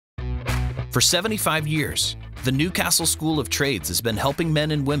For 75 years, the Newcastle School of Trades has been helping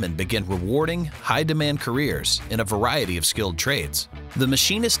men and women begin rewarding, high-demand careers in a variety of skilled trades. The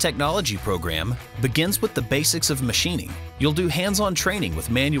Machinist Technology program begins with the basics of machining. You'll do hands-on training with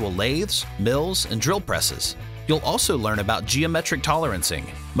manual lathes, mills, and drill presses. You'll also learn about geometric tolerancing,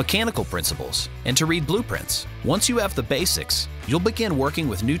 mechanical principles, and to read blueprints. Once you have the basics, you'll begin working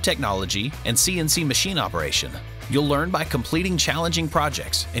with new technology and CNC machine operation. You'll learn by completing challenging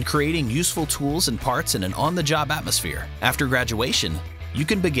projects and creating useful tools and parts in an on-the-job atmosphere. After graduation, you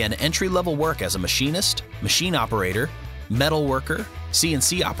can begin entry-level work as a machinist, machine operator, metal worker,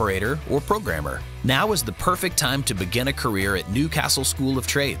 CNC operator, or programmer. Now is the perfect time to begin a career at Newcastle School of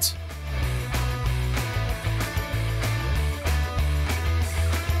Trades.